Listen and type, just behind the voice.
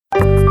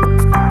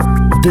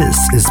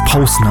This is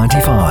Pulse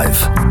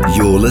 95.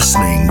 You're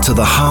listening to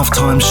the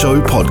Halftime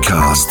Show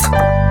podcast.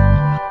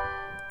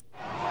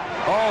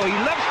 Oh, he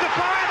loves to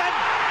fire and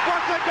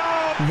what a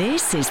goal!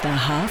 This is the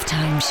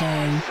Halftime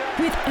Show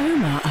with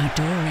Omar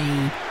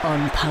Adori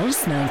on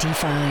Pulse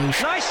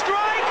 95. Nice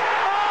strike!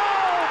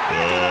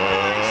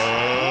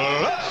 Oh!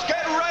 Let's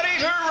get ready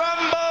to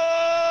rumble!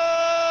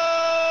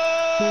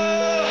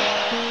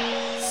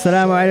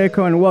 Assalamu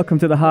alaikum and welcome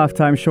to the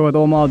Halftime Show with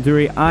Omar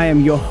Adori. I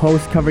am your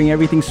host covering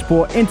everything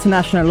sport,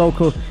 international and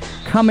local.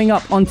 Coming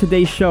up on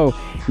today's show,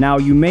 now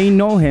you may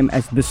know him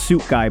as the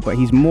suit guy, but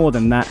he's more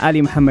than that.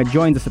 Alii Muhammad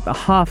joins us at the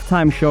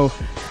Halftime Show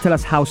to tell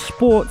us how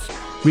sports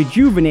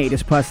rejuvenated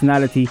his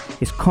personality,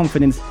 his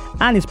confidence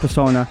and his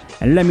persona.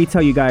 And let me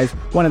tell you guys,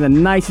 one of the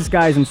nicest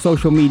guys on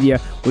social media.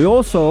 We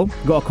also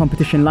got a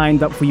competition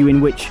lined up for you in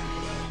which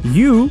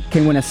you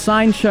can win a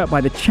signed shirt by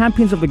the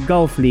champions of the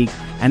Gulf League.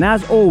 And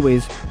as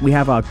always, we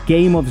have our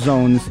Game of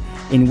Zones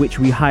in which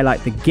we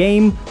highlight the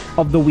game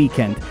of the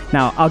weekend.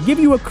 Now, I'll give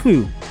you a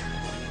clue.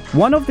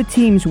 One of the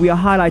teams we are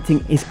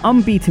highlighting is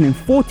unbeaten in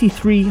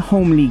 43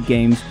 home league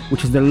games,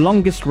 which is the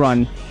longest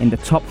run in the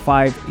top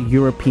 5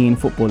 European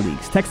football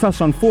leagues. Text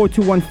us on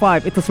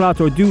 4215 Itasalat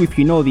or do if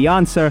you know the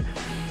answer.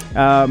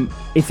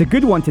 It's a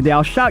good one today.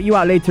 I'll shout you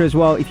out later as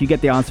well if you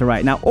get the answer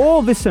right. Now,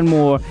 all this and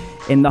more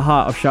in the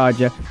heart of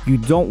Sharjah. You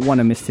don't want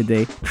to miss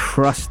today.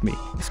 Trust me,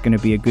 it's going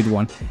to be a good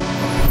one.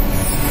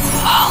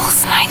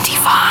 Pulse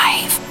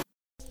 95.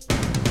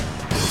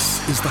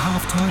 This is the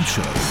Halftime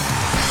Show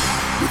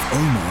with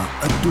Omar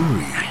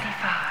Adori.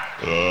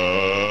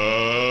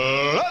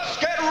 Let's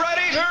get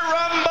ready to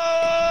rumble!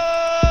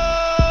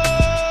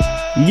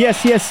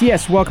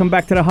 Yes. Welcome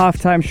back to the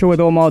Halftime Show with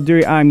Omar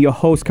Adori. I'm your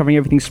host covering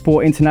everything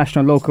sport, international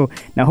and local.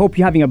 Now, hope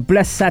you're having a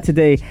blessed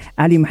Saturday.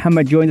 Alii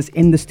Muhammad joined us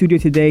in the studio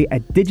today, a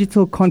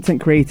digital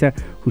content creator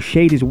who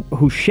shared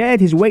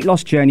his weight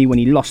loss journey when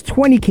he lost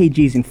 20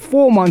 kgs in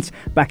 4 months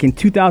back in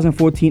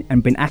 2014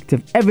 and been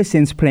active ever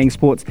since playing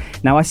sports.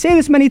 Now, I say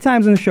this many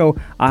times on the show,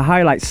 I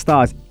highlight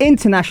stars,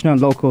 international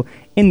and local,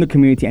 in the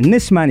community, and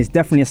this man is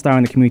definitely a star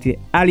in the community.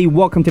 Ali,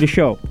 welcome to the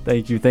show.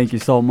 Thank you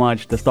so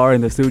much. The star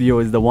in the studio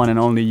is the one and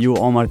only you,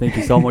 Omar. Thank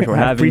you so much for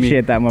having me. I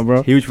appreciate that, my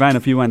bro. Huge fan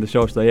of you and the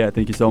show, so yeah,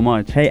 thank you so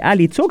much. Hey,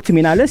 Ali, talk to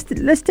me now. Let's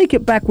take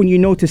it back when you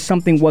noticed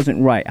something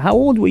wasn't right. How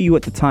old were you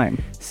at the time?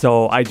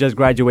 So I just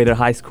graduated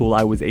high school.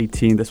 I was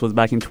 18. This was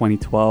back in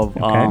 2012.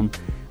 Okay.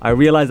 I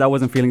realized I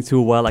wasn't feeling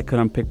too well. I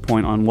couldn't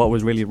pinpoint on what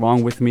was really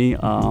wrong with me.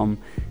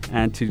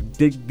 And to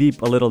dig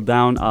deep a little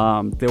down,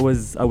 I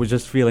was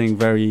just feeling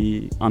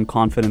very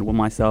unconfident with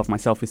myself. My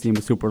self-esteem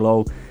was super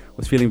low.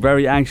 Was feeling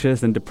very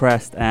anxious and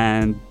depressed.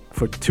 And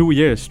for 2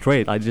 years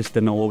straight, I just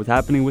didn't know what was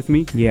happening with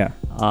me. Yeah.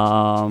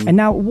 And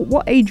now,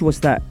 what age was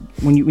that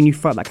when you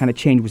felt that kind of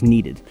change was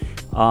needed?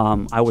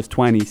 I was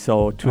 20,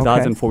 so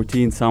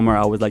 2014 summer,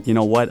 I was like, you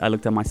know what? I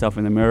looked at myself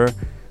in the mirror.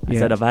 I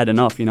said, I've had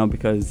enough,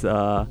 because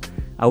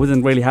I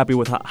wasn't really happy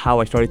with how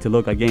I started to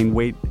look. I gained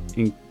weight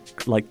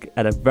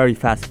at a very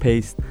fast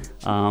pace.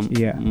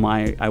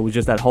 I was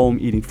just at home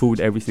eating food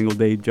every single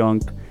day,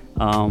 junk.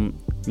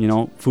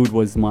 Food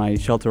was my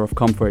shelter of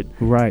comfort.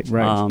 Right.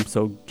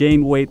 So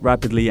gained weight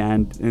rapidly,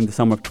 and in the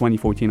summer of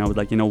 2014, I was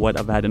like, you know what,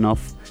 I've had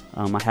enough.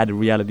 I had a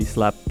reality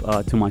slap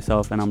to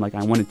myself, and I'm like,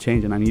 I want to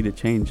change, and I need to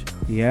change.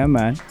 Yeah,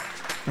 man.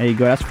 There you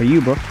go. That's for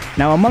you, bro.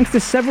 Now, amongst the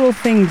several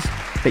things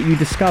that you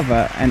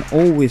discover and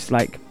always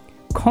like,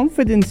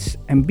 confidence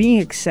and being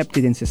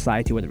accepted in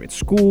society, whether it's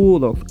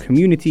school or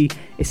community,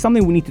 is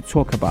something we need to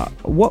talk about.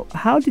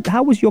 How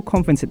was your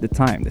confidence at the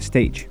time, the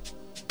stage?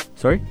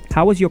 Sorry?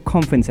 How was your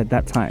confidence at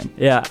that time?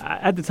 Yeah,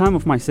 at the time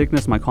of my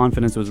sickness, my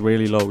confidence was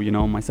really low.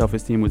 My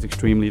self-esteem was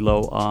extremely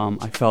low.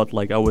 I felt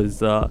like I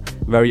was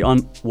very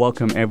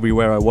unwelcome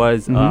everywhere I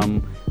was.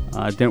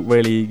 Didn't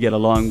really get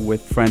along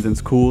with friends in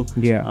school.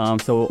 Yeah.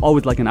 So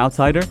always like an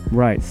outsider.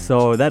 Right.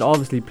 So that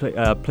obviously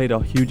played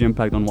a huge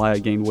impact on why I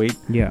gained weight.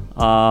 Yeah.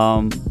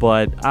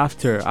 But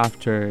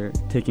after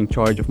taking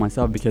charge of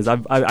myself, because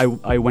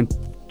I went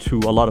to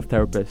a lot of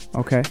therapists.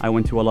 Okay. I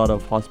went to a lot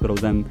of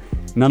hospitals, and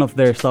none of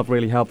their stuff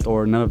really helped,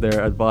 or none of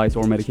their advice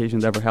or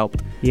medications ever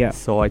helped. Yeah.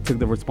 So I took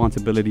the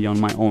responsibility on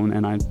my own,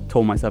 and I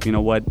told myself, you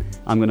know what,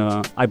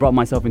 I brought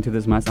myself into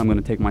this mess. I'm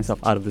gonna take myself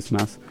out of this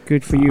mess.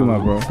 Good for you, my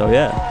bro. So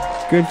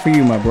yeah. Good for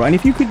you, my bro. And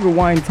if you could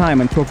rewind time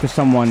and talk to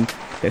someone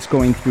that's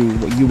going through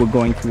what you were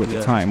going through at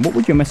the time, what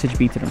would your message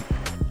be to them?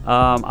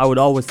 I would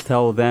always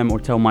tell them or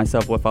tell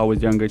myself if I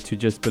was younger to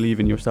just believe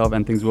in yourself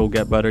and things will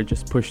get better.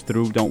 Just push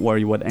through. Don't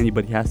worry what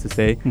anybody has to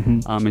say,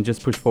 and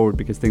just push forward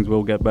because things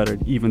will get better.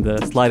 Even the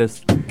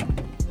slightest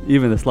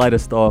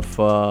of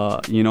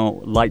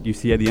light you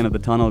see at the end of the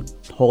tunnel,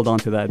 hold on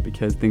to that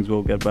because things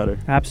will get better.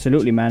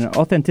 Absolutely, man.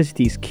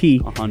 Authenticity is key.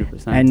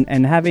 100%.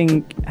 And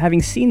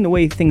having seen the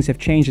way things have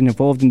changed and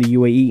evolved in the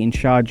UAE, in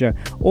Sharjah,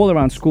 all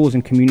around schools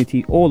and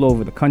community, all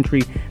over the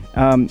country,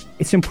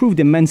 it's improved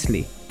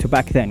immensely to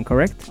back then,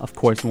 correct? Of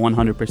course,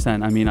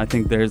 100%. I mean, I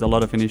think there's a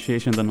lot of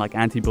initiations and like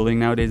anti-bullying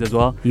nowadays as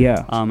well.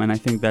 Yeah. And I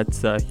think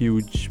that's a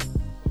huge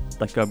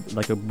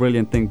like a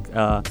brilliant thing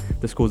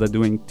the schools are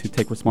doing to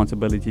take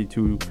responsibility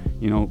to,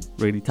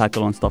 really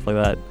tackle on stuff like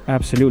that.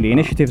 Absolutely.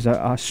 Initiatives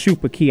are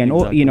super key. And,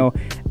 exactly.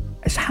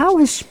 How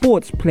has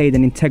sports played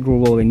an integral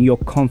role in your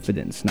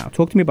confidence now?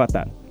 Talk to me about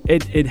that.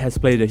 It has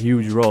played a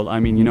huge role. I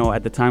mean,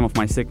 at the time of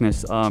my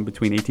sickness,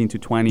 between 18 to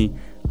 20,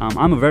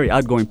 I'm a very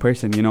outgoing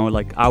person,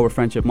 like our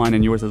friendship, mine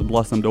and yours, has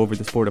blossomed over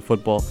the sport of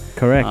football.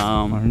 Correct.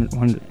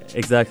 100.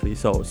 Exactly.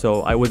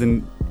 So I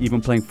wasn't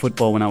even playing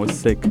football when I was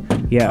sick.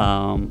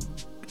 Yeah.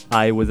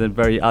 I was a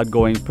very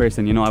outgoing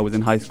person. I was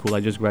in high school.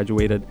 I just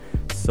graduated.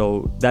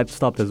 So that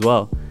stopped as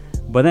well.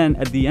 But then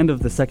at the end of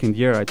the second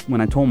year,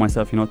 when I told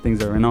myself,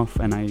 things are enough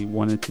and I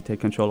wanted to take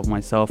control of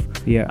myself,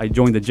 I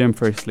joined the gym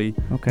firstly.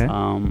 Okay.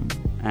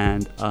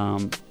 And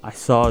I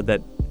saw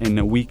that in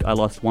a week I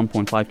lost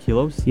 1.5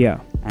 kilos. Yeah.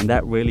 And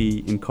that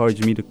really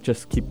encouraged me to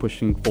just keep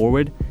pushing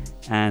forward.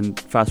 And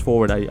fast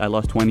forward, I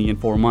lost 20 in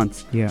 4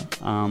 months. Yeah.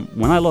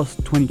 When I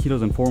lost 20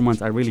 kilos in 4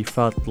 months, I really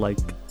felt like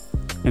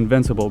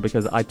invincible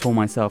because I told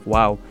myself,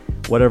 wow,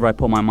 whatever I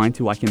put my mind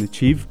to, I can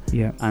achieve.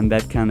 Yeah. And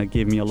that kind of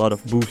gave me a lot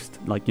of boost,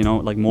 like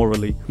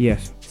morally.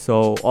 Yes.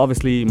 So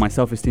obviously my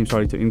self-esteem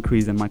started to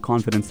increase and my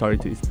confidence started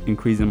to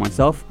increase in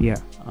myself. Yeah.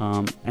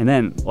 And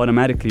then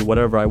automatically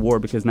whatever I wore,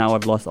 because now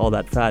I've lost all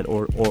that fat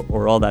or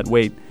all that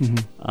weight,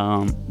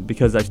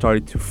 because I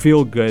started to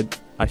feel good,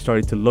 I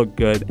started to look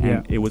good,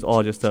 and it was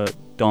all just a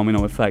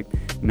domino effect.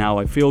 Now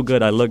I feel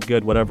good, I look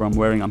good, whatever I'm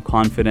wearing, I'm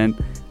confident.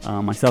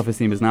 My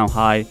self-esteem is now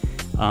high.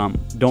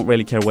 Don't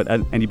really care what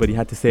anybody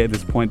had to say at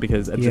this point,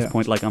 because at this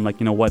point, I'm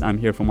like, I'm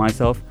here for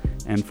myself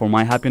and for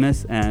my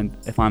happiness, and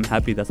if I'm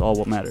happy, that's all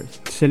what matters.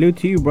 Salute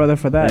to you, brother,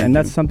 for that. And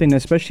that's something,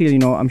 especially,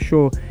 I'm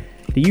sure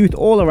the youth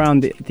all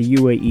around the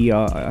UAE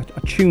are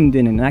tuned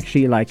in and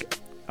actually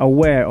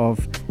aware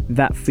of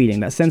that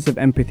feeling, that sense of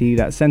empathy,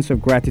 that sense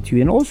of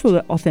gratitude, and also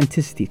the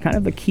authenticity, kind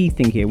of the key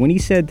thing here.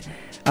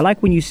 I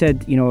like when you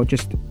said,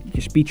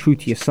 just be true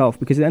to yourself,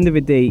 because at the end of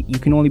the day, you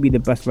can only be the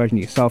best version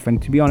of yourself.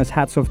 And to be honest,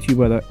 hats off to you,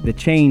 brother. The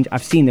change,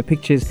 I've seen the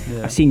pictures,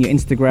 I've seen your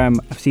Instagram,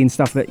 I've seen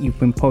stuff that you've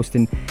been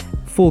posting.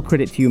 Full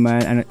credit to you,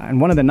 man. And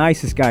one of the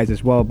nicest guys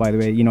as well, by the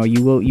way.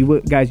 You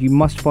will guys, you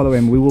must follow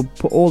him. We will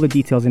put all the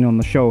details in on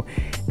the show.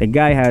 The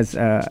guy has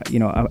a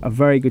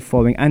very good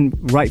following, and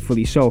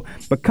rightfully so.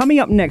 But coming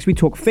up next, we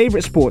talk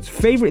favorite sports,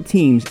 favorite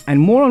teams,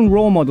 and more on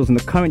role models in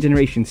the current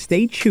generation.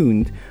 Stay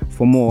tuned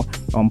for more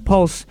on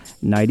Pulse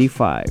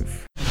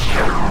 95.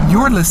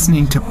 You're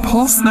listening to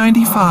Pulse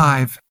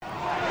 95.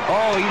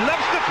 Oh, he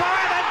loves the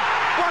fire, and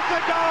what a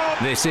goal!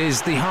 This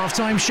is the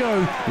halftime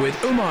show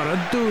with Umar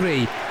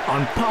Ad-Douri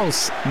on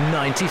Pulse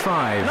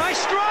 95. Nice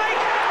strike!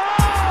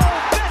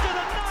 Oh, better than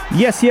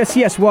nice!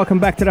 Yes. Welcome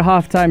back to the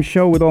halftime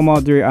show with Umar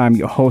Ad-Douri. I'm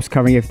your host,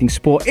 covering everything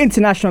sport,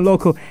 international,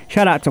 local.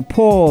 Shout out to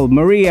Paul,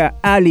 Maria,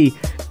 Ali,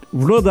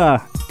 Ruda,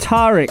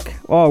 Tariq.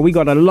 Oh, we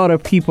got a lot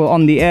of people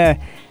on the air.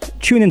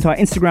 Tune into our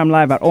Instagram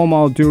live at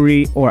Omar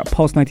Al-Douri or at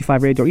Pulse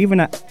 95 Radio, or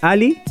even at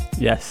Ali.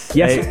 Yes.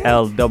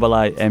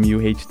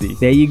 ALIIMUHD.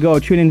 There you go.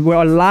 Tune in.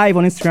 We're live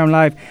on Instagram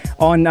Live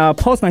on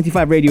Pulse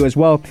 95 Radio as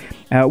well.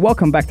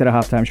 Welcome back to the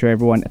halftime show,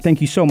 everyone.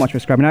 Thank you so much for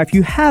subscribing. Now, if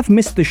you have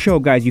missed the show,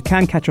 guys, you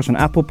can catch us on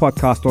Apple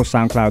Podcast or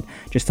SoundCloud.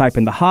 Just type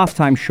in the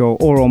halftime show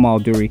or Omar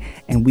Al-Douri,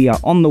 and we are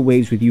on the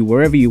waves with you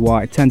wherever you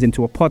are. It turns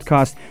into a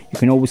podcast. You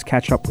can always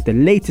catch up with the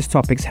latest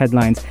topics,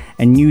 headlines,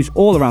 and news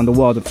all around the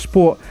world of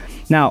sport.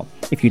 Now,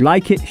 if you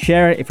like it,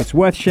 share it. If it's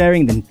worth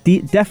sharing, then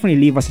definitely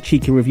leave us a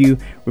cheeky review.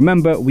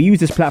 Remember, we use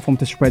this platform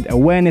to spread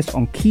awareness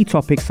on key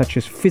topics such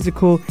as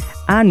physical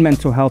and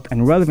mental health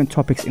and relevant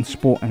topics in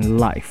sport and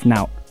life.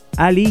 Now,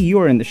 Ali,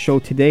 you're in the show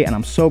today, and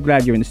I'm so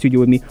glad you're in the studio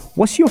with me.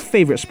 What's your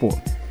favorite sport?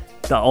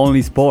 The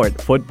only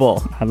sport,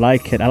 football. I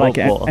like it.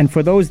 And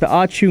for those that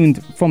are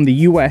tuned from the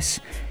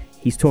US,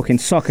 he's talking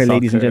soccer,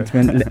 ladies and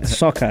gentlemen.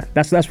 Soccer.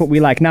 That's what we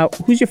like. Now,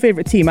 who's your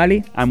favorite team,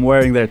 Ali? I'm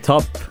wearing their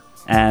top,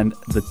 and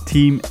the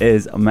team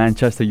is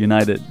Manchester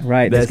United.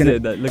 Right. Look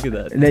at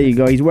that. There you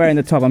go. He's wearing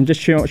the top. I'm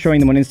just showing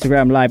them on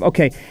Instagram Live.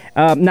 Okay.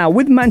 Now,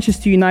 with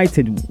Manchester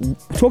United,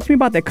 talk to me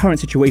about their current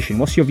situation.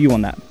 What's your view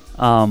on that?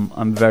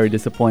 I'm very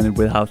disappointed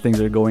with how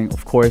things are going,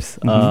 of course.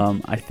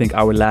 I think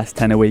our last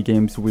 10 away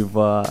games, we've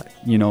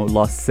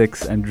lost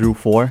 6 and drew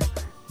 4,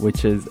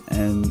 which is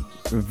a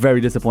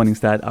very disappointing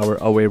stat. Our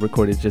away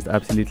record is just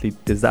absolutely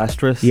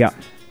disastrous. Yeah.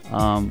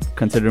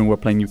 Considering we're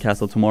playing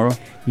Newcastle tomorrow.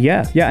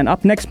 Yeah. And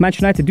up next,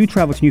 Manchester United do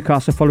travel to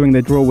Newcastle following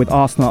their draw with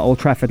Arsenal at Old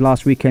Trafford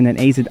last weekend and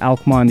AZ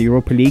Alkmaar in the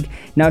Europa League.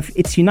 Now,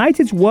 it's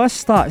United's worst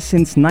start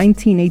since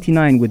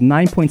 1989 with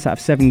 9 points out of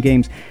 7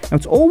 games. Now,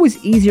 it's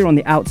always easier on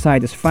the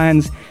outside as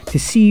fans to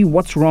see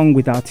what's wrong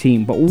with our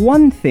team. But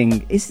one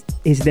thing is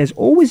there's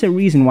always a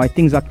reason why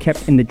things are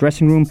kept in the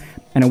dressing room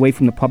and away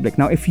from the public.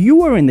 Now, if you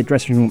were in the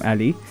dressing room,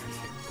 Ali,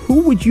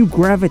 who would you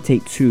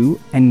gravitate to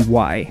and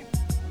why?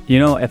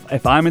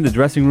 If I'm in the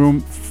dressing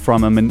room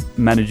from a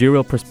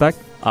managerial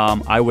perspective,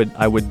 I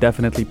would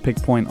definitely pick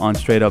point on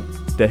straight up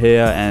De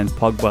Gea and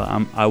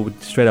Pogba. I would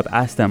straight up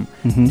ask them,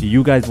 do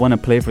you guys want to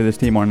play for this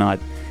team or not?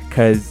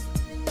 Because,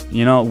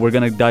 we're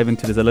going to dive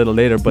into this a little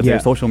later, but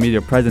their social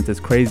media presence is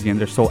crazy and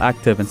they're so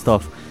active and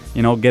stuff.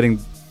 Getting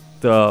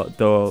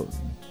the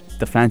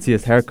the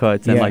fanciest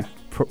haircuts and like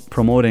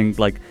promoting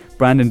like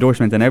brand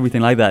endorsements and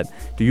everything like that.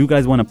 Do you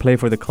guys want to play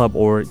for the club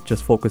or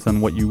just focus on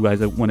what you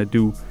guys want to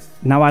do?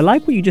 Now, I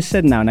like what you just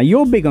said now. Now,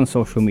 you're big on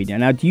social media.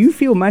 Now, do you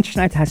feel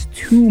Manchester United has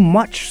too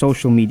much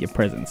social media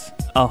presence?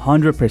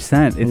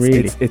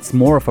 100%. It's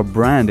more of a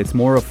brand. It's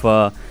more of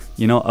a,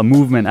 a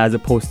movement as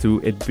opposed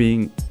to it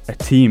being a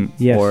team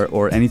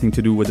or anything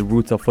to do with the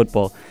roots of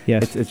football.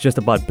 Yes. It's just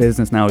about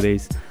business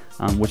nowadays,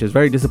 which is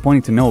very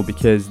disappointing to know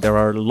because there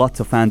are lots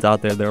of fans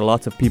out there. There are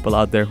lots of people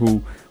out there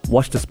who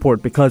watch the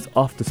sport because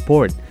of the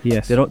sport.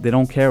 Yes. They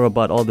don't care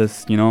about all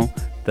this, the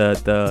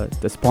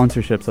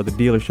sponsorships or the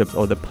dealerships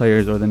or the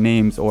players or the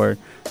names or,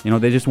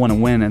 they just want to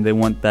win and they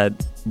want that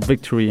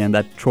victory and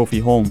that trophy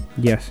home.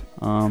 Yes.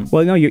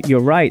 Well, no, you're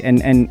right.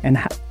 And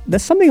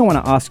there's something I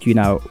want to ask you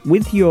now.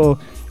 With your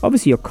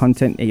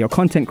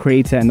content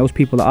creator and those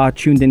people that are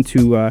tuned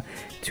into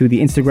to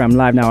the Instagram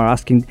live now are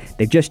asking,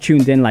 they've just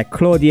tuned in, like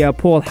Claudia,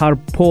 Paul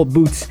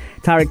Boots,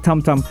 Tariq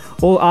Tumtum,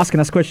 all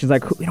asking us questions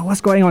like, what's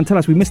going on? Tell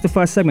us, we missed the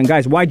first segment.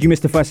 Guys, why did you miss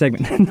the first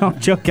segment? No, I'm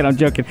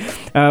joking.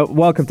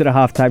 Welcome to the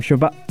Halftime Show.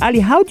 But Ali,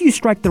 how do you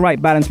strike the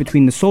right balance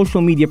between the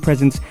social media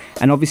presence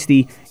and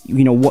obviously,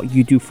 what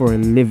you do for a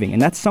living?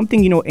 And that's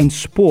something, in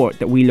sport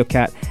that we look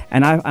at.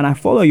 And I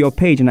follow your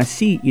page and I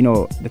see,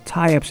 the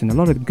tie-ups and a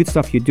lot of the good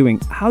stuff you're doing.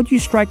 How do you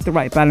strike the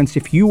right balance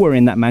if you were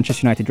in that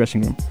Manchester United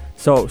dressing room?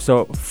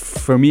 So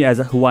for me, as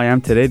who I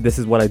am today, this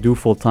is what I do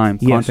full time.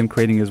 Yes. Content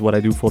creating is what I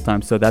do full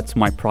time. So that's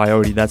my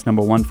priority. That's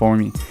number one for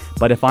me.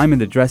 But if I'm in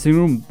the dressing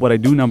room, what I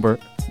do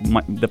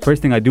the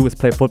first thing I do is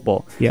play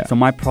football. Yeah. So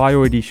my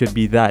priority should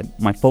be that.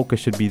 My focus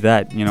should be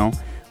that.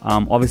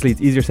 Obviously,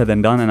 it's easier said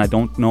than done, and I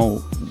don't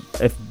know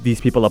if these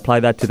people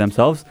apply that to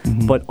themselves.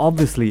 Mm-hmm. But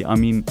obviously, I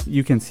mean,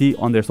 you can see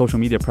on their social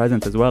media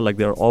presence as well, like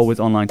they're always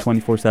online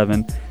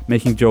 24/7,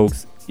 making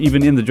jokes.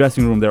 Even in the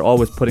dressing room, they're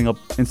always putting up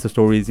Insta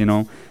stories,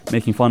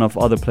 making fun of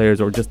other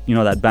players or just,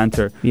 that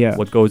banter,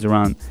 what goes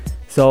around.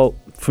 So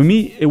for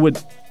me,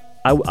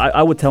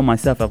 I would tell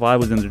myself if I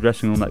was in the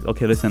dressing room, like,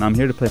 okay, listen, I'm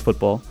here to play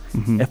football.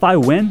 Mm-hmm.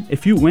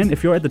 If you win,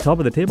 if you're at the top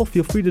of the table,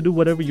 feel free to do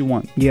whatever you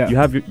want.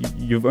 Yeah.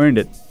 You've earned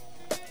it.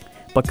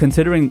 But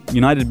considering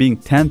United being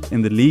 10th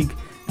in the league,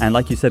 and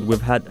like you said,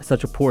 we've had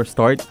such a poor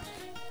start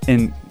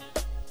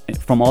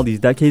from all these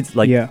decades,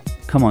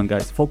 come on,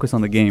 guys, focus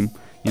on the game.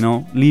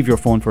 Leave your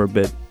phone for a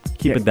bit.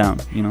 Keep it down,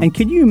 And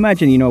can you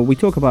imagine, we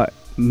talk about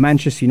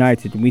Manchester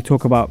United, and we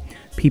talk about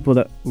people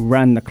that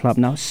ran the club.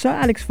 Now, Sir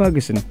Alex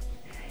Ferguson,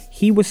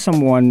 he was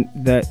someone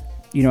that,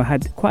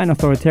 had quite an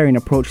authoritarian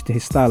approach to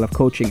his style of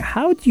coaching.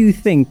 How do you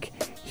think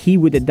he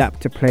would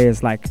adapt to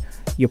players like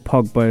your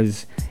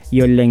Pogbas,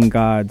 your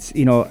Lingards,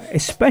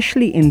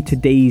 especially in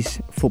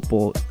today's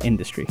football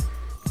industry?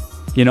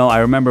 I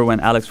remember when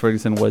Alex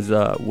Ferguson was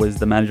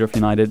the manager of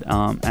United,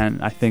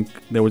 and I think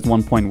there was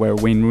one point where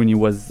Wayne Rooney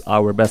was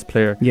our best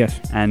player. Yes.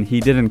 And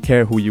he didn't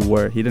care who you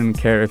were. He didn't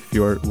care if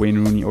you're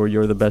Wayne Rooney or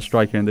you're the best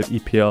striker in the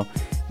EPL.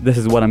 This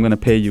is what I'm going to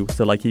pay you.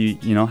 So he,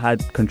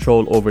 had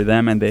control over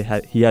them, and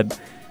he had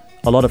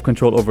a lot of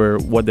control over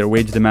what their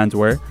wage demands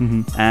were.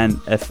 Mm-hmm. And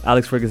if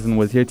Alex Ferguson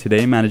was here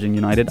today managing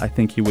United, I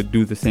think he would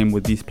do the same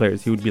with these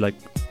players. He would be like,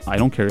 I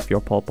don't care if you're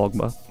Paul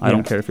Pogba. I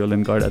don't care if you're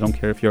Lingard. I don't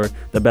care if you're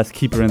the best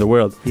keeper in the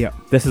world. Yeah.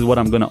 This is what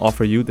I'm going to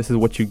offer you. This is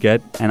what you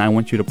get. And I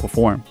want you to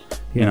perform,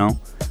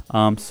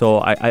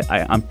 So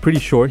I'm pretty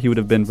sure he would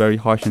have been very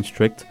harsh and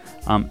strict.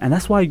 And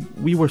that's why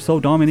we were so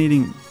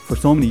dominating for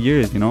so many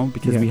years,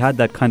 because we had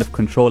that kind of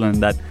control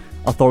and that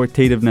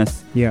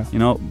authoritativeness,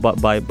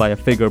 but by a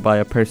figure, by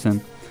a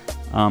person.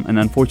 And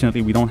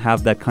unfortunately, we don't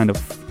have that kind of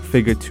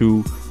figure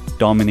to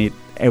dominate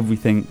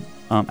everything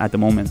at the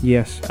moment.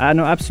 Yes,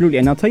 no, absolutely.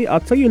 And I'll tell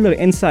you a little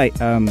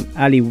insight,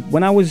 Ali.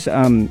 When I was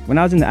in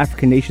the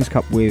African Nations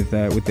Cup with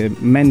the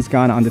men's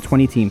Ghana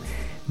under-20 team,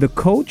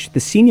 the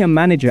senior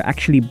manager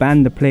actually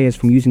banned the players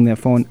from using their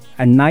phone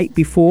a night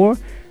before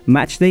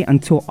match day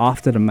until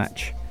after the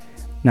match.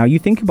 Now, you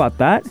think about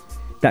that.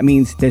 That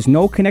means there's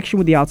no connection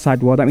with the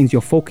outside world. That means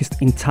you're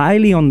focused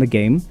entirely on the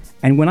game.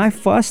 And when I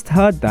first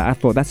heard that, I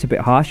thought that's a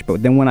bit harsh.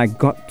 But then when I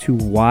got to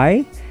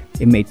why,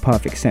 it made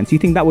perfect sense. You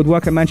think that would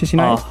work at Manchester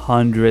United?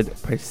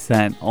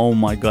 100%. Oh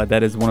my God,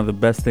 that is one of the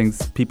best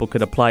things people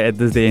could apply at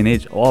this day and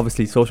age.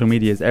 Obviously, social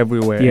media is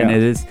everywhere, and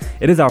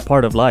it is our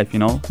part of life.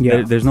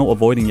 There's no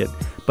avoiding it.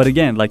 But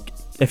again,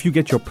 if you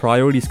get your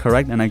priorities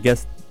correct, and I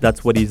guess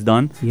that's what he's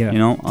done.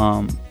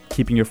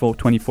 Keeping your phone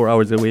 24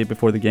 hours away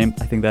before the game,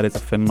 I think that is a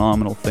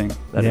phenomenal thing.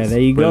 There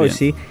you go.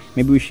 See,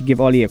 maybe we should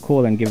give Ollie a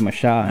call and give him a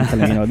shout and tell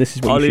him, this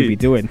is what you should be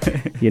doing.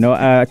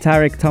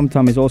 Tariq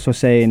Tumtum is also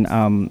saying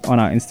on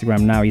our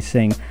Instagram now, he's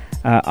saying,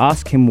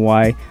 ask him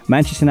why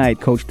Manchester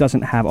United coach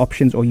doesn't have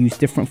options or use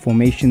different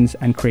formations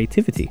and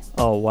creativity.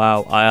 Oh,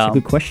 wow. That's a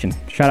good question.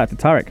 Shout out to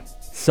Tariq.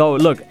 So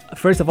look,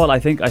 first of all, I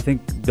think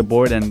the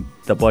board and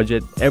the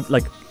budget,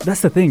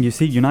 that's the thing. You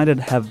see, United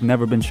have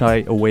never been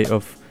shy away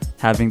of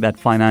having that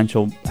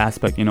financial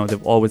aspect.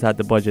 They've always had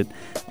the budget.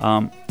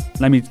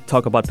 Let me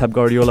talk about Pep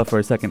Guardiola for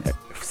a second.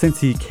 Since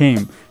he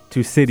came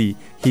to City,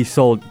 he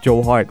sold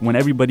Joe Hart. When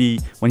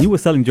he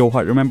was selling Joe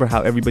Hart, remember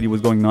how everybody was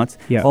going nuts?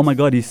 Yeah. Oh my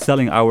God, he's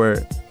selling our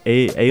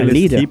A-list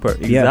leader. keeper.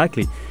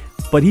 Exactly. Yeah.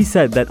 But he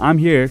said that I'm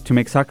here to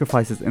make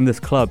sacrifices in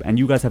this club, and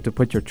you guys have to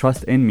put your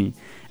trust in me.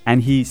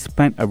 And he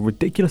spent a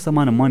ridiculous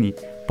amount of money.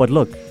 But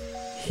look,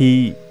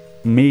 he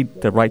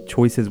made the right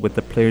choices with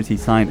the players he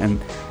signed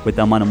and with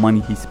the amount of money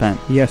he spent.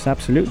 Yes,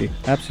 absolutely.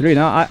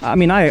 Now,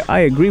 I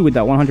agree with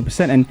that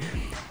 100%.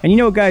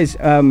 And guys,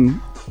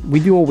 we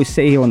do always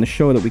say here on the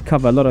show that we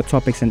cover a lot of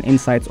topics and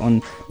insights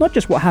on not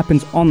just what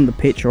happens on the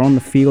pitch or on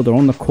the field or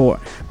on the court,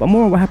 but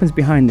more what happens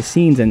behind the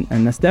scenes. And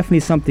that's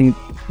definitely something,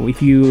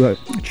 if you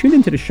tuned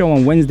into the show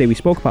on Wednesday, we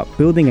spoke about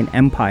building an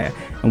empire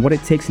and what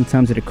it takes in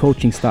terms of the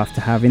coaching staff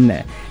to have in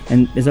there.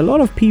 And there's a lot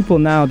of people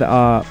now that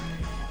are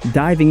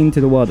diving into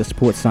the world of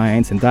sports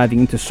science and diving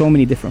into so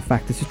many different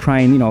factors to try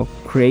and,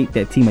 create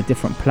their team a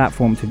different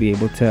platform to be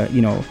able to,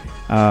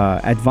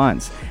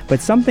 advance. But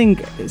something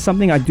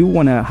I do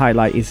want to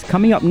highlight is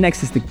coming up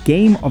next is the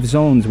Game of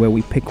Zones, where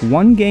we pick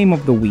one game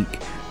of the week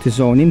to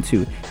zone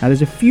into. Now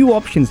there's a few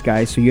options,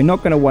 guys, so you're not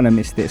going to want to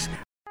miss this.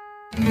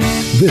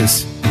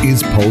 This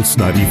is Pulse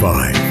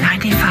 95.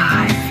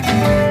 95.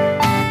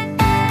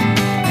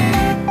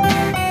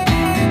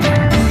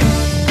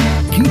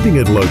 Keeping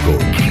it local.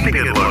 Keeping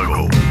it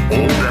local.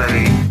 All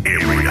day,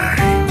 every day.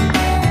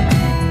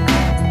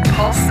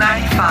 Pulse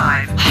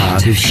 95.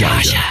 Heart of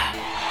Sharjah.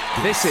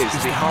 This is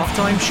the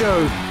halftime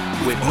show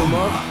with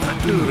Umar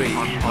Adouri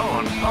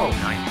on Pulse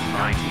 95.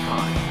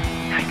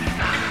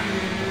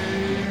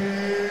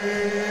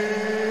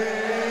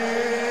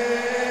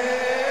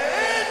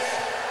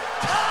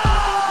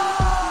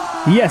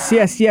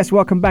 Yes.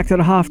 Welcome back to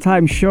the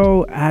halftime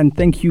show, and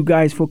thank you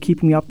guys for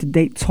keeping me up to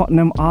date.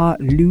 Tottenham are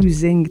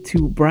losing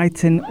to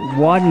Brighton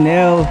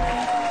 1-0.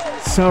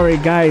 Sorry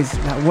guys,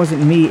 that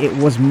wasn't me, it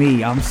was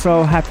me. I'm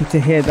so happy to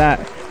hear that.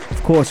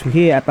 Of course, we're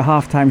here at the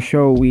halftime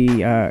show.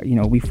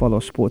 We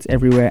follow sports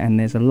everywhere, and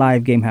there's a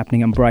live game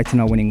happening, and Brighton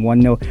are winning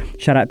 1-0.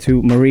 Shout out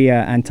to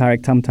Maria and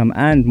Tarek Tamtam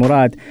and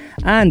Murad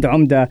and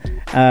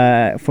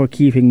Umda for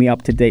keeping me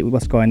up to date with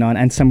what's going on,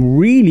 and some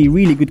really,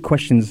 really good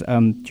questions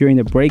during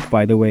the break,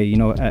 by the way.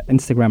 At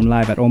Instagram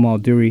Live at Omar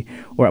Duri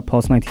or at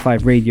Pulse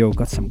 95 Radio.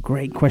 Got some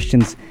great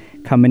questions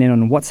coming in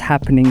on what's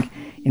happening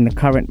in the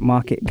current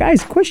market.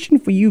 Guys, question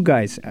for you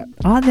guys.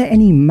 Are there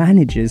any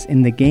managers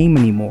in the game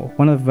anymore?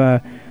 One of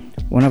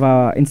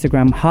our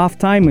Instagram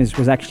half-timers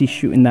was actually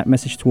shooting that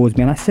message towards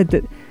me, and I said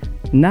that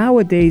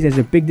nowadays there's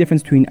a big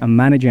difference between a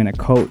manager and a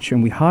coach,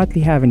 and we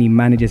hardly have any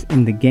managers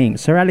in the game.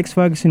 Sir Alex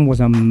Ferguson was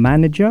a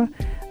manager,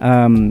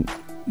 and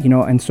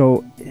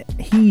so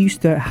he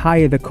used to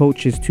hire the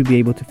coaches to be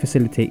able to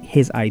facilitate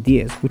his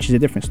ideas, which is a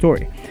different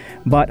story.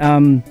 But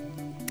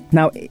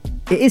now it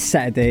is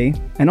Saturday,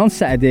 and on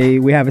Saturday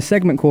we have a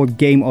segment called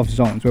Game of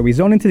Zones, where we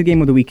zone into the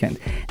game of the weekend.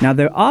 Now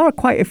there are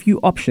quite a few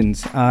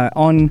options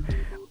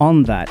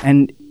on that,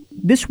 and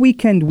this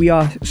weekend we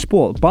are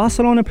spoiled.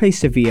 Barcelona play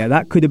Sevilla.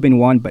 That could have been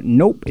one, but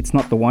nope, it's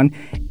not the one.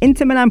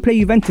 Inter Milan play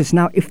Juventus.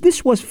 Now, if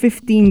this was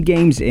 15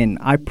 games in,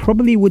 I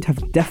probably would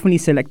have definitely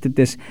selected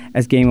this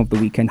as game of the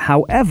weekend.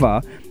 However,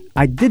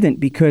 I didn't,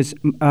 because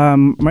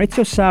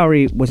Maurizio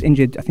Sarri was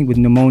injured, I think, with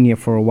pneumonia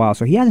for a while,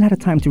 so he hasn't had a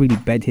time to really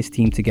bed his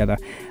team together.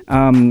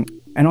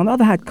 And on the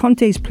other hand,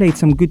 Conte's played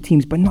some good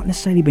teams, but not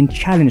necessarily been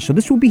challenged. So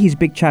this will be his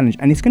big challenge.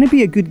 And it's going to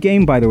be a good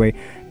game, by the way,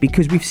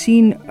 because we've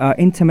seen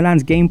Inter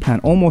Milan's game plan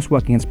almost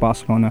work against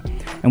Barcelona.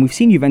 And we've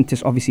seen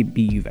Juventus obviously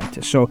be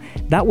Juventus. So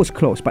that was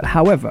close. But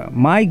however,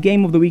 my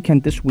game of the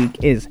weekend this week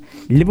is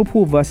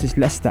Liverpool versus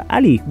Leicester.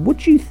 Ali, what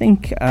do you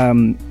think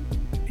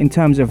in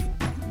terms of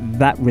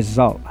that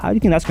result? How do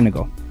you think that's going to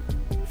go?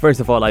 First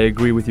of all, I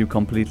agree with you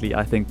completely.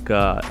 I think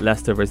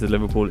Leicester versus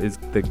Liverpool is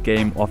the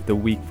game of the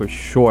week for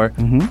sure.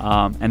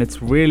 Mm-hmm. And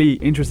it's really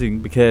interesting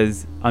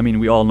because,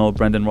 we all know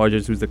Brendan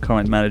Rodgers, who's the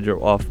current manager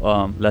of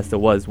Leicester,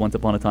 was once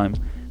upon a time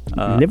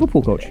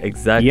Liverpool coach.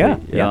 Exactly.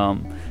 Yeah.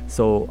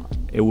 So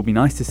it would be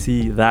nice to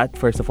see that,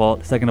 first of all.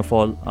 Second of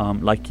all,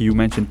 like you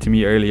mentioned to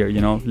me earlier,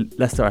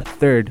 Leicester are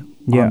third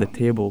on the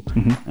table,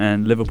 mm-hmm.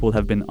 and Liverpool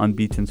have been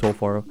unbeaten so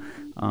far,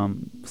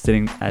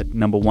 sitting at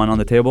number 1 on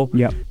the table.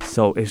 Yep.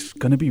 So it's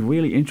going to be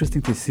really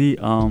interesting to see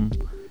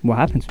what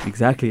happens.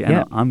 Exactly.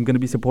 And I'm going to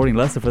be supporting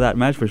Leicester for that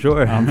match for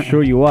sure. I'm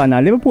sure you are.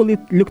 Now, Liverpool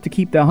look to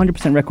keep their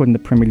 100% record in the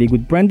Premier League,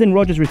 with Brendan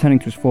Rodgers returning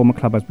to his former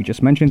club, as we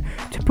just mentioned,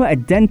 to put a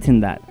dent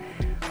in that.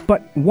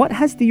 But what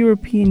has the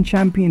European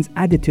champions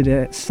added to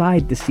their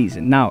side this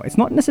season? Now, it's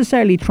not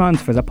necessarily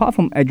transfers, apart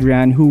from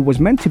Adrian, who was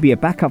meant to be a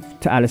backup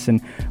to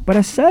Alisson, but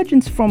a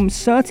surgence from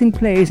certain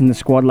players in the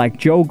squad like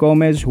Joe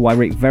Gomez, who I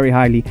rate very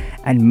highly,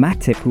 and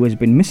Matip, who has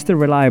been Mr.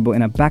 Reliable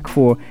in a back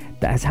four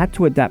that has had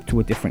to adapt to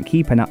a different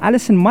keeper. Now,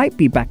 Alisson might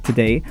be back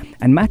today,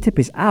 and Matip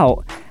is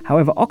out.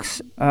 However,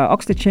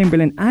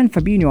 Oxlade-Chamberlain and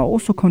Fabinho are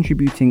also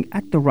contributing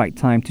at the right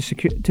time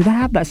to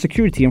have that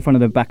security in front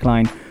of the back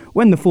line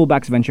when the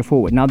fullbacks venture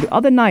forward. Now, the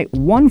other night,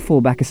 one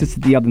fullback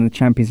assisted the other in the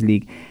Champions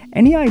League.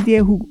 Any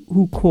idea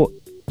who caught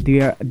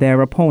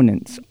their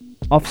opponents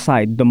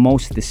offside the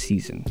most this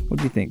season? What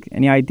do you think?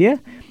 Any idea?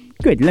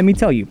 Good, let me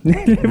tell you.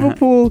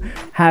 Liverpool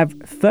have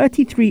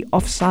 33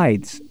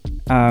 offsides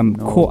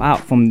caught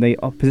out from the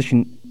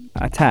opposition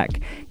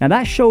attack. Now,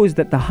 that shows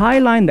that the high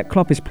line that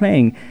Klopp is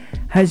playing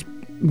has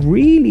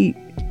really,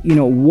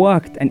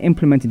 worked and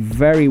implemented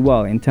very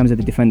well in terms of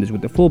the defenders,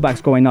 with the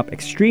fullbacks going up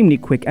extremely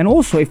quick. And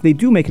also, if they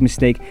do make a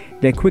mistake,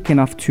 they're quick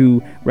enough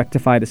to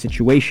rectify the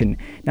situation.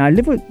 Now,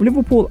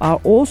 Liverpool are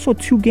also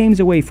 2 games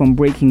away from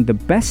breaking the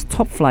best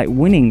top-flight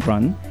winning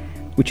run,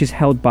 which is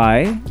held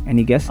by,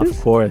 any guesses? Of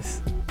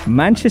course.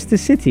 Manchester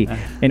City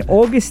in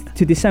August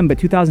to December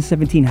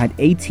 2017 had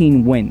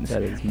 18 wins.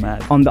 That is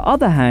mad. On the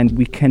other hand,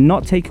 we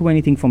cannot take away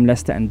anything from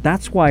Leicester, and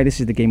that's why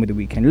this is the game of the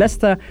weekend.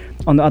 Leicester,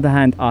 on the other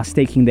hand, are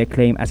staking their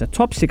claim as a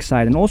top 6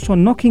 side and also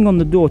knocking on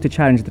the door to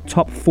challenge the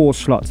top 4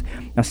 slots.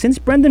 Now, since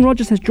Brendan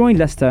Rodgers has joined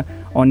Leicester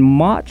on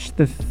March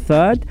the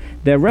 3rd,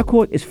 their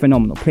record is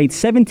phenomenal. Played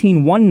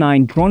 17, won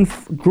 9,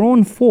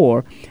 drawn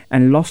 4,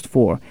 and lost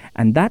 4.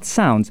 And that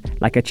sounds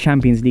like a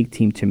Champions League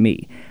team to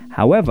me.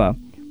 However,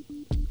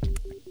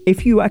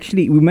 if you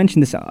actually, we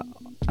mentioned this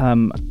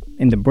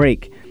in the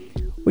break,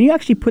 when you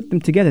actually put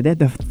them together, they're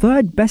the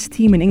 3rd best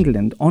team in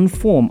England on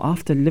form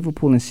after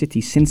Liverpool and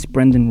City since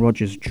Brendan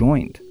Rodgers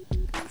joined.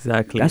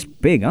 Exactly. That's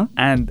big, huh?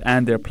 And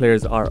their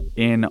players are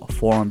in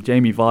form.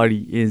 Jamie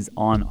Vardy is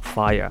on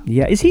fire.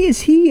 Yeah, is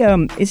he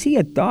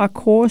a dark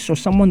horse or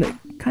someone that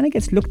kind of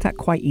gets looked at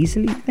quite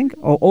easily, I think,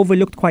 or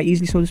overlooked quite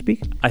easily, so to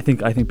speak? I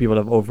think people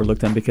have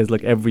overlooked him because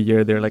every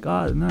year they're like,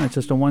 no, it's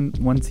just a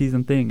one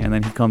season thing, and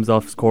then he comes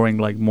off scoring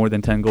more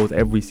than 10 goals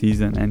every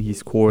season, and he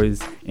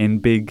scores in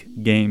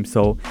big games.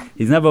 So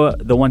he's never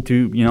the one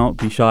to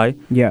be shy.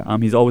 Yeah.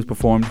 He's always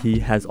performed. He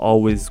has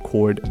always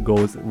scored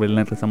goals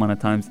relentless amount of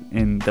times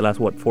in the last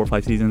 4 or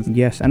 5 seasons.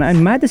 Yes,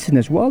 and Maddison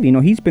as well.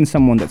 He's been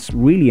someone that's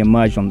really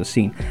emerged on the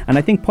scene, and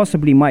I think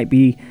possibly might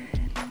be,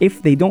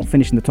 if they don't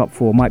finish in the top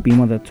 4, might be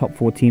one of the top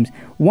 4 teams.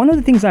 One of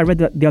the things I read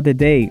the other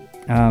day,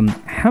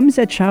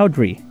 Hamza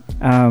Chowdhury,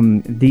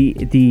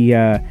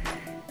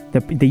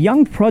 the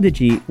young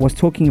prodigy, was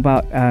talking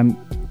about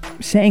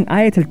saying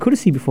Ayat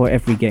al-Kursi before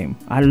every game.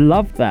 I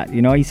love that.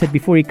 He said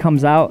before he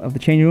comes out of the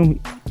changing room,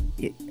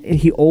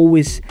 he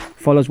always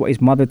follows what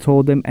his mother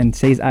told him and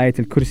says Ayat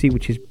al-Kursi,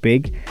 which is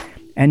big.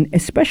 And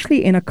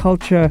especially in a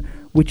culture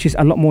which is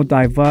a lot more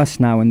diverse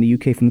now in the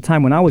UK from the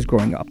time when I was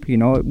growing up.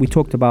 We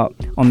talked about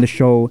on the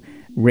show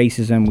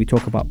racism, we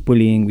talk about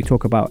bullying, we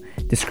talk about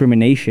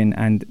discrimination,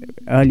 and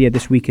earlier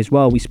this week as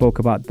well we spoke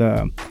about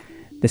the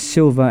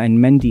Silva and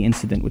Mendy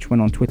incident, which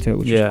went on Twitter,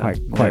 which is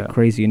quite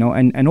crazy,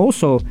 and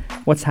also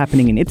what's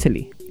happening in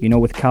Italy,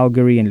 with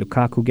Calgary and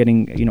Lukaku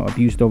getting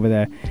abused over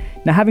there.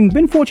 Now, having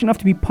been fortunate enough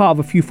to be part of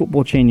a few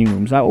football changing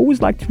rooms, I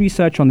always like to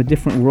research on the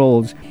different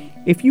roles.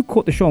 If you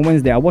caught the show on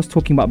Wednesday, I was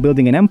talking about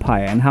building an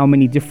empire and how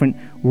many different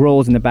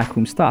roles in the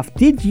backroom staff.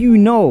 Did you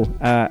know,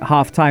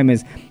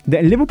 half-timers,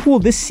 that Liverpool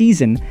this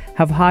season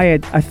have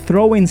hired a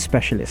throw-in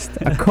specialist,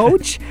 a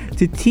coach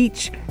to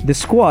teach the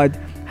squad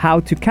how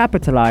to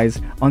capitalize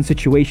on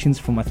situations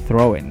from a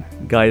throw-in?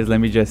 Guys, let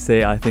me just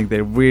say, I think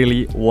they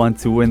really want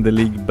to win the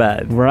league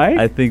bad. Right?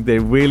 I think they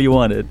really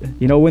want it.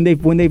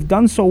 When they've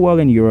done so well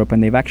in Europe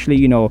and they've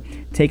actually,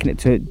 taken it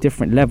to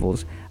different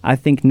levels, I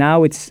think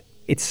now it's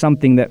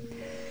something that,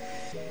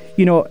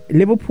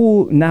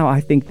 Liverpool now,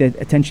 I think the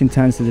attention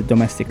turns to the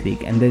domestic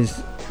league, and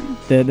there's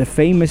the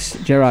famous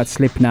Gerrard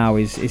slip now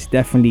is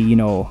definitely,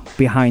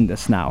 behind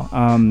us now.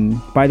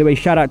 By the way,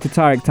 shout out to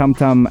Tariq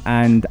Tumtum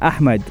and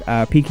Ahmed,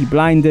 Peaky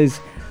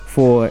Blinders,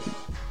 for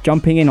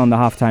jumping in on the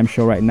halftime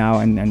show right now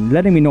and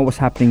letting me know what's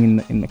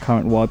happening in the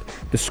current world.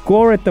 The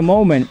score at the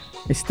moment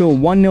is still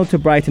 1-0 to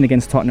Brighton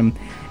against Tottenham,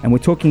 and we're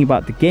talking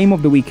about the game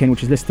of the weekend,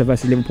 which is Leicester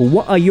versus Liverpool.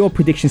 What are your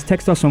predictions?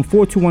 Text us on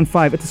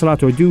 4215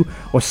 Etisalat Urdu,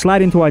 or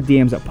slide into our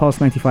DMs at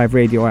Pulse 95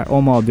 Radio or at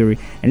Omar Duri,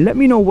 and let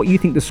me know what you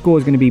think the score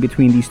is going to be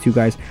between these two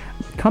guys.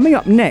 Coming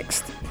up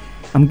next,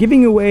 I'm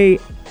giving away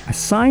a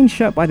signed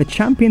shirt by the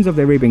champions of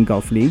the Arabian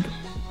Gulf League.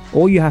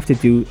 All you have to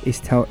do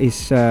is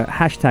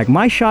hashtag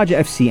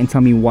MySharjah and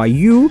tell me why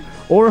you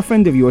or a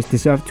friend of yours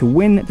deserve to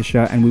win the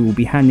shirt, and we will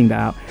be handing that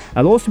out.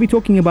 I'll also be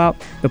talking about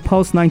the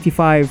Pulse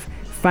 95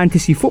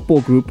 fantasy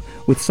football group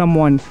with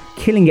someone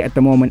killing it at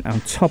the moment on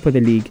top of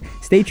the league.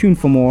 Stay tuned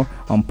for more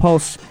on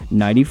Pulse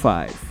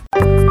 95.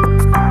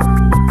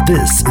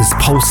 This is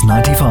Pulse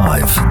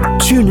 95.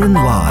 Tune in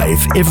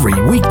live every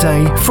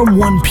weekday from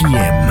 1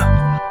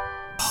 p.m.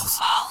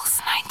 Pulse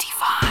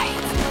 95.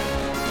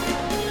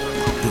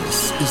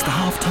 This is the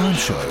halftime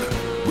show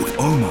with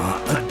Omar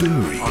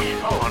Adouri.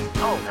 On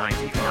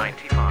 95.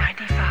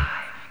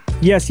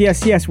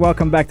 Yes.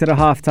 Welcome back to the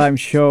halftime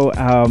show.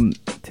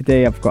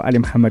 Today I've got Alii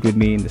Muhammad with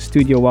me in the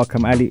studio.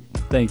 Welcome, Ali.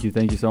 Thank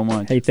you so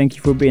much. Hey, thank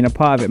you for being a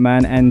part of it,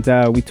 man. And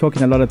we're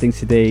talking a lot of things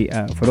today.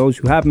 For those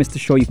who have missed the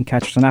show, you can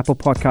catch us on Apple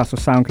Podcasts or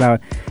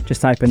SoundCloud.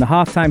 Just type in The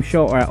Halftime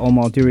Show or at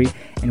Omar Duri,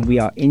 and we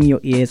are in your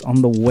ears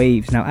on the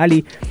waves. Now,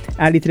 Ali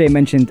today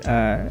mentioned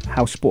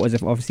how sport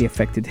has obviously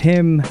affected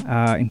him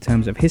in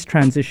terms of his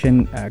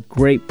transition.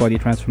 Great body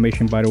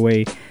transformation, by the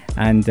way.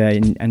 And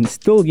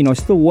still,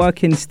 still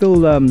working,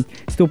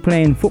 still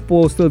playing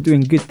football, still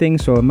doing good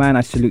things. So, man,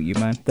 I salute you,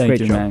 man. Thank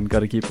Great you, job. man.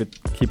 Got to keep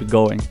it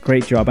going.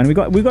 Great job. And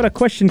we got a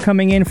question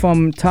coming in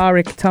from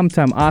Tariq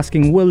Tumtum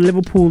asking, will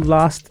Liverpool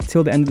last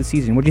till the end of the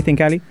season? What do you think,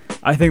 Ali?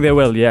 I think they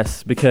will,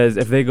 yes, because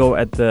if they go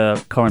at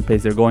the current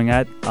pace they're going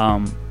at,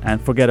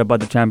 and forget about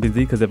the Champions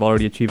League because they've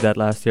already achieved that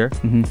last year.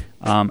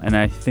 Mm-hmm. And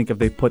I think if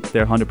they put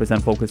their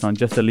 100% focus on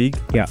just the league,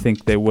 I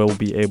think they will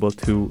be able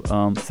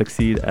to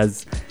succeed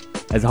as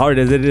hard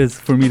as it is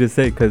for me to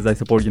say because I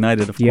support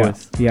United, of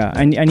course. Yeah,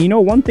 and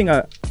one thing,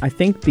 I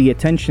think the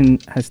attention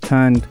has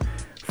turned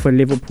for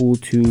Liverpool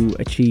to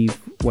achieve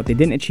what they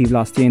didn't achieve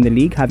last year in the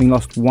league, having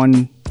lost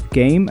one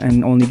game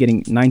and only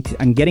getting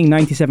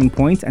 97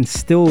 points and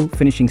still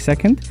finishing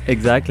second.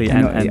 Exactly.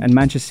 And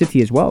Manchester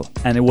City as well.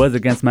 And it was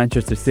against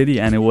Manchester City,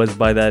 and it was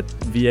by that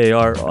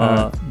VAR.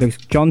 The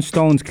John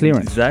Stones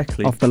clearance.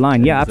 Exactly. Off the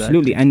line. Yeah,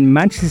 absolutely. And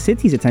Manchester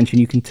City's attention,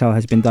 you can tell,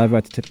 has been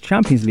diverted to the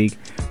Champions League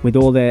with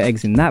all their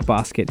eggs in that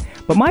basket.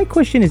 But my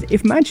question is,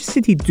 if Manchester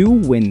City do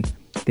win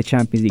the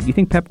Champions League, do you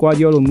think Pep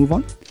Guardiola will move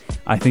on?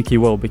 I think he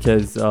will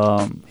because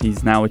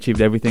he's now achieved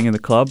everything in the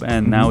club,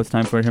 and now it's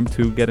time for him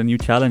to get a new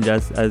challenge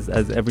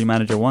as every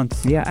manager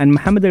wants. Yeah, and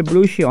Mohamed El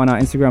Balouchi on our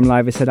Instagram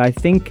Live has said, I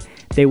think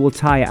they will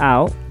tire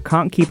out,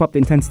 can't keep up the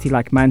intensity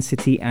like Man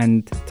City.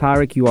 And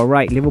Tariq, you are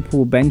right,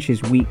 Liverpool bench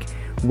is weak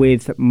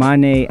with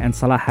Mane and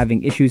Salah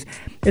having issues.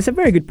 It's a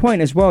very good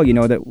point as well,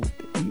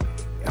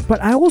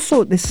 but I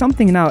also, there's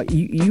something now,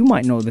 you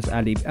might know this,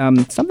 Ali,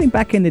 something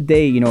back in the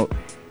day,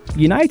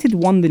 United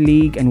won the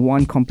league and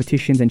won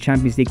competitions and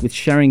Champions League with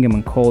Sheringham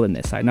and Cole in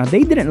their side. Now,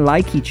 they didn't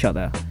like each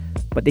other,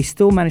 but they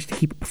still managed to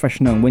keep it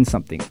professional and win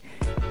something.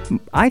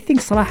 I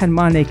think Salah and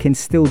Mane can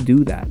still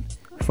do that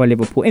for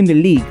Liverpool, in the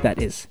league,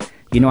 that is.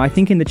 I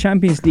think in the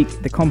Champions League,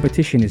 the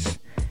competition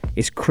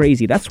is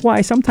crazy. That's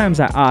why sometimes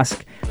I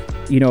ask,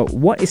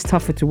 what is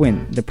tougher to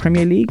win, the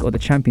Premier League or the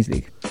Champions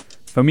League?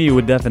 For me, it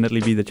would definitely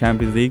be the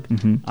Champions League.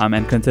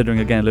 And considering,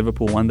 again,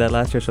 Liverpool won that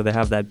last year, so they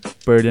have that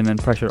burden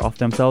and pressure off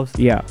themselves.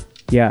 Yeah.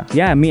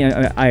 I mean,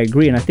 I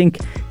agree. And I think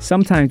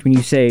sometimes when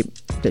you say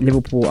that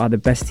Liverpool are the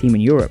best team in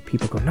Europe,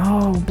 people go,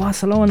 no,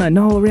 Barcelona,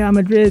 no, Real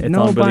Madrid,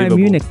 no, Bayern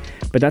Munich.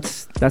 But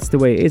that's the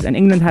way it is. And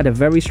England had a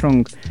very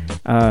strong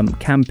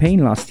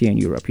campaign last year in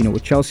Europe,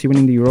 with Chelsea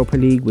winning the Europa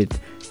League, with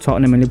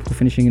Tottenham and Liverpool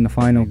finishing in the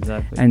final.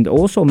 Exactly. And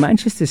also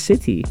Manchester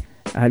City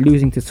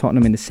losing to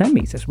Tottenham in the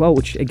semis as well,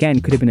 which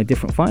again could have been a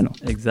different final.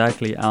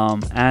 Exactly.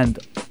 And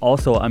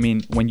also, I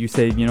mean, when you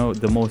say,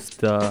 the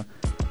most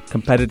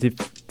competitive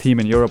team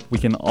in Europe, we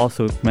can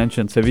also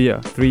mention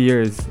Sevilla, 3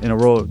 years in a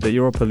row, the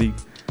Europa League.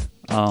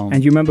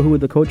 And you remember who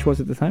the coach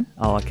was at the time?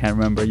 Oh, I can't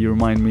remember. You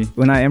remind me.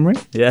 Emery?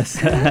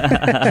 Yes.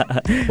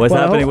 What's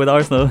happening with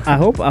Arsenal? I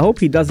hope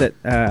he does it.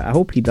 I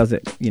hope he does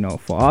it,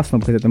 for Arsenal,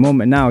 because at the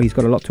moment now he's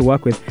got a lot to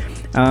work with.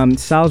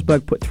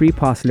 Salzburg put 3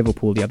 past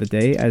Liverpool the other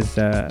day, as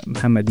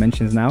Mohamed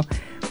mentions now.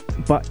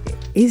 But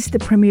is the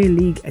Premier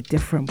League a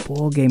different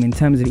ball game in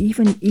terms of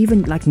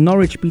even like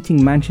Norwich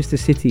beating Manchester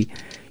City?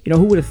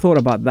 Who would have thought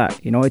about that?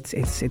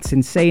 It's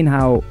insane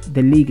how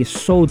the league is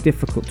so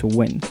difficult to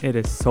win. It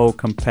is so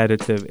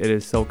competitive. It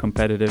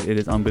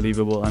is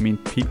unbelievable. I mean,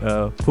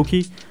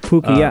 Pukki,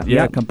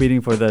 yeah,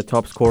 competing for the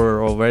top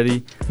scorer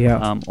already.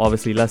 Yeah.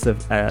 Obviously, Leicester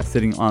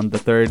sitting on the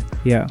third.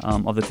 Yeah.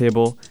 Of the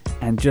table,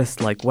 and just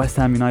like West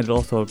Ham United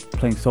also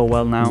playing so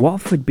well now.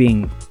 Watford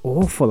being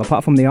awful.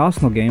 Apart from the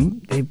Arsenal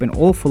game, they've been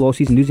awful all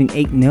season, losing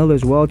 8-0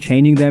 as well,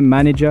 changing their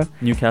manager.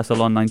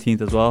 Newcastle on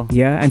 19th as well.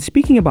 Yeah, and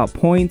speaking about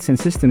points and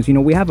systems,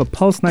 we have a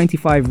Pulse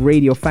 95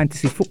 Radio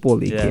Fantasy Football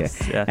League here.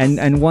 Yes.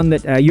 And one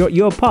that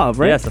you're a part of,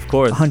 right? Yes, of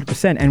course.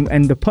 100%.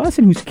 And the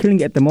person who's killing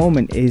it at the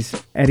moment is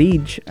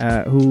Arij,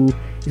 who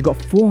has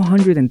got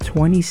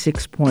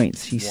 426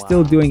 points. He's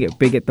still doing it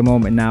big at the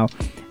moment now.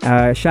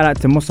 Shout out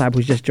to Musab,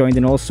 who's just joined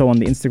in also on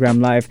the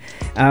Instagram Live.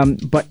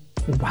 But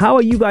how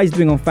are you guys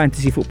doing on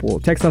fantasy football?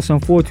 Text us on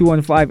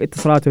 4215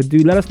 Ittisalat. Do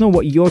let us know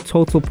what your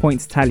total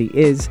points tally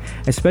is,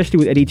 especially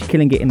with Arij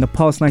killing it in the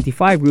Pulse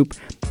 95 group.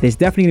 There's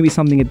definitely going to be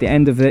something at the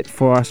end of it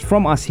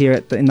from us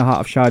here in the heart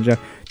of Sharjah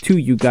to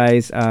you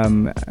guys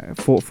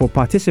for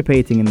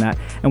participating in that.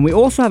 And we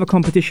also have a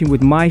competition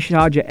with My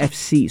Sharjah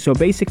FC. So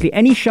basically,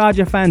 any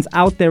Sharjah fans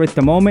out there at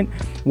the moment,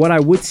 what I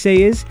would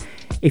say is,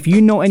 if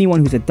you know anyone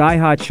who's a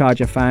diehard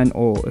Sharjah fan,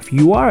 or if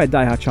you are a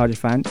diehard Sharjah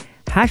fan,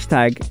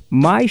 hashtag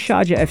My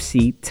Sharjah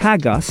FC,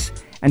 tag us,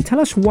 and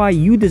tell us why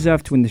you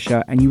deserve to win the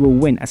shirt, and you will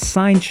win a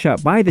signed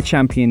shirt by the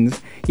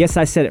champions. Yes,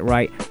 I said it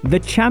right. The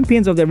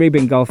champions of the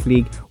Arabian Gulf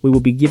League. We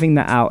will be giving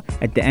that out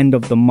at the end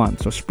of the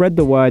month. So spread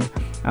the word,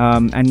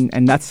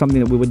 and that's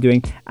something that we were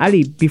doing.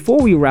 Ali, before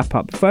we wrap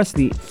up,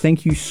 firstly,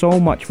 thank you so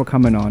much for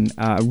coming on.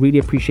 I really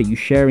appreciate you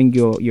sharing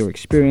your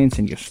experience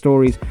and your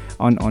stories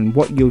on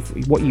what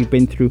you've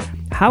been through.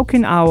 how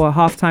can our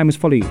halftimers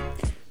follow you?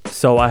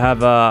 So I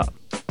have a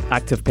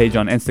active page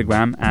on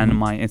Instagram, and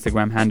my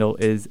Instagram handle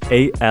is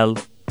ALIIMUHD.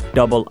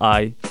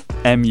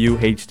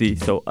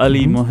 So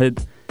Alii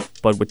Muhammad,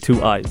 but with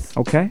 2 I's.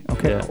 Okay,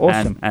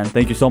 awesome. And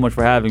thank you so much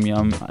for having me.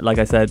 I'm, like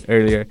I said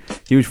earlier,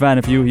 huge fan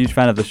of you, huge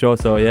fan of the show.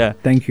 So yeah,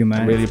 thank you,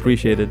 man. Really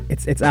appreciate it.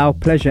 It's our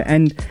pleasure.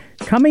 And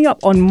coming up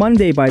on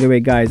Monday, by the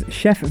way, guys,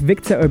 Chef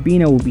Victor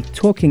Urbina will be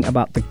talking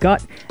about the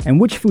gut and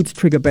which foods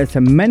trigger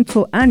better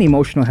mental and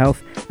emotional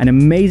health. An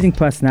amazing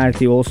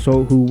personality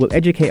also who will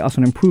educate us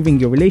on improving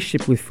your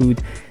relationship with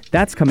food.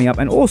 That's coming up.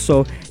 And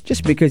also,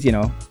 just because, you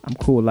know, I'm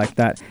cool like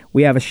that,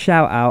 we have a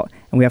shout out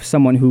and we have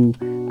someone who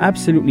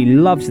absolutely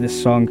loves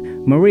this song.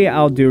 Maria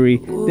Al-Duri,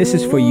 this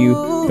is for you.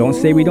 Don't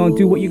say we don't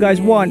do what you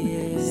guys want.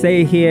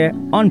 Say it here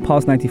on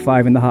Pulse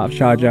 95 in the heart of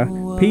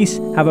Sharjah. Peace.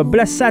 Have a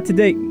blessed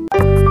Saturday.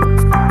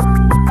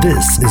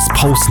 This is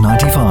Pulse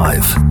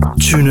 95.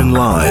 Tune in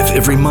live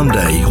every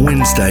Monday,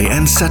 Wednesday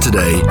and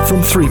Saturday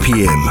from 3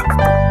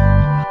 p.m.